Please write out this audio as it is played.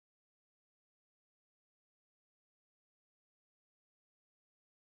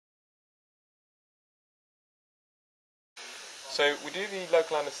So we do the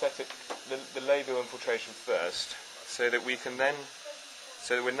local anaesthetic, the labial infiltration first, so that we can then,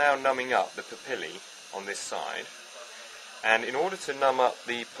 so that we're now numbing up the papillae on this side. And in order to numb up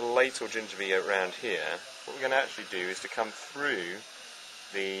the palatal gingiva around here, what we're going to actually do is to come through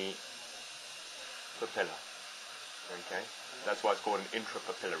the papilla. Okay, that's why it's called an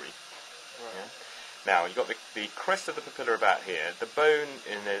intrapapillary. Right. Yeah? Now you've got the crest of the papilla about here. The bone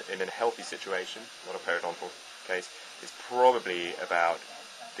in a healthy situation, not a periodontal case, is probably about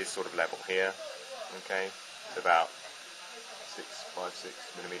this sort of level here. Okay, it's about 6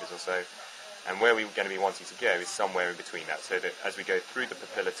 millimeters or so. And where we're going to be wanting to go is somewhere in between that, so that as we go through the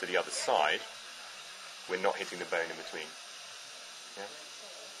papilla to the other side, we're not hitting the bone in between. Yeah?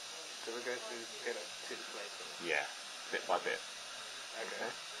 So we're going to get it to the place? Yeah, bit by bit. Okay.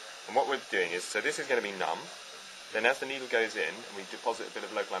 And what we're doing is, so this is going to be numb, then as the needle goes in, and we deposit a bit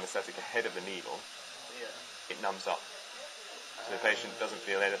of local anaesthetic ahead of the needle, it numbs up. So the patient doesn't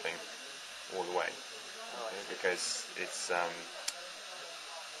feel anything all the way. Because it's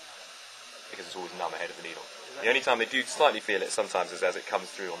always numb ahead of the needle. The only time they do slightly feel it sometimes is as it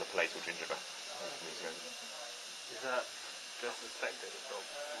comes through on the palatal gingiva. Is that just as effective or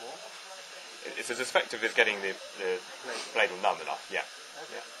more? It's as effective as getting the palatal numb enough, yeah.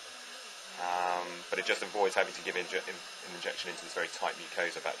 Okay. But it just avoids having to give an injection into this very tight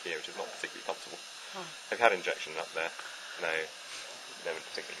mucosa back here, which is not particularly comfortable. I've had injection up there. No, they were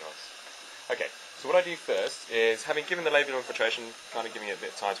particularly nice. Okay, so what I do first is, having given the labial infiltration, kind of giving it a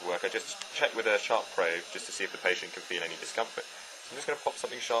bit of time to work, I just check with a sharp probe just to see if the patient can feel any discomfort. So I'm just going to pop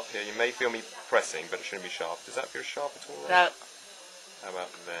something sharp here. You may feel me pressing, but it shouldn't be sharp. Does that feel sharp at all? No. How about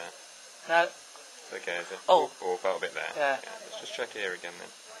there? No. It's okay, is it? Oh. Or felt a bit there? Yeah. Let's just check here again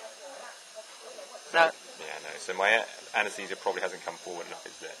then. No. Yeah, no. So my anaesthesia probably hasn't come forward enough,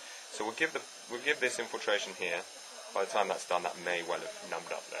 is there? So we'll give this infiltration here. By the time that's done, that may well have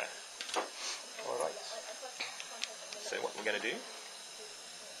numbed up there. Alright. So what we're going to do,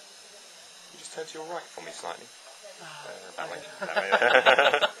 you just turn to your right for me slightly. That way. That way.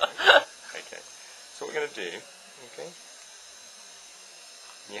 Okay. So what we're going to do, okay,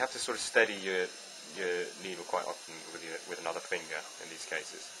 you have to sort of steady your needle quite often with another finger in these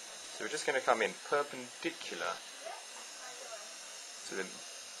cases. So we're just going to come in perpendicular to the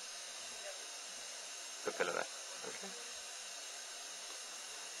papilla there. Okay.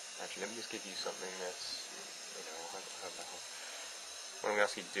 Actually, let me just give you something that's, what I'm going to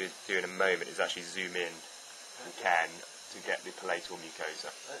ask you to do in a moment is actually zoom in, if you can, to get the palatal mucosa.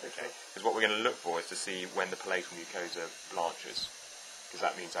 Okay. Because what we're going to look for is to see when the palatal mucosa blanches, because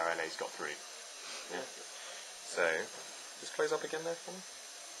that means our LA's got through. Yeah. So, just close up again there for me.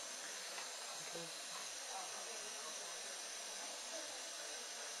 Okay.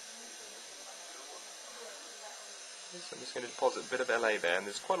 So I'm just going to deposit a bit of LA there, and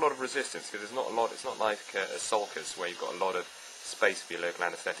there's quite a lot of resistance because there's not a lot. It's not like a sulcus where you've got a lot of space for your local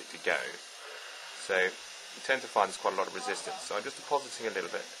anaesthetic to go. So you tend to find there's quite a lot of resistance. So I'm just depositing a little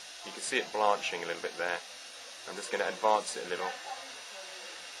bit. You can see it blanching a little bit there. I'm just going to advance it a little.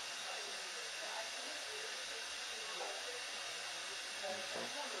 Okay.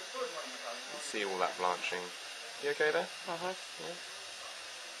 You can see all that blanching. You okay there? Yeah.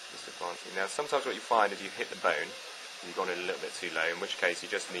 Just advancing. Now sometimes what you find is you hit the bone. You've gone in a little bit too low, in which case you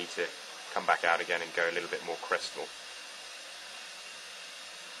just need to come back out again and go a little bit more crestal.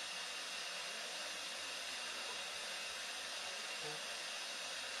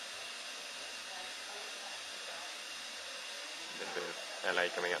 A little bit of LA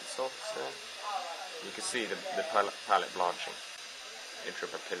coming out the soft there. You can see the palate blanching.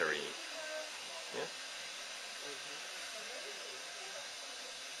 Intrapapillary. Yeah?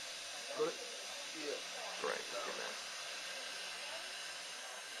 Got it? Yeah. Great, good man.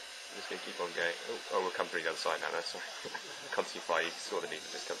 I'm just going to keep on going. Oh, we'll come through the other side now, no, sorry. Can't see far, you saw the needle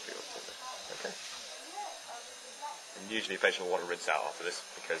just come through. Okay. And usually a patient will want to rinse out after this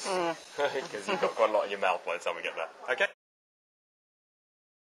because you've got quite a lot in your mouth by the time we get there. Okay.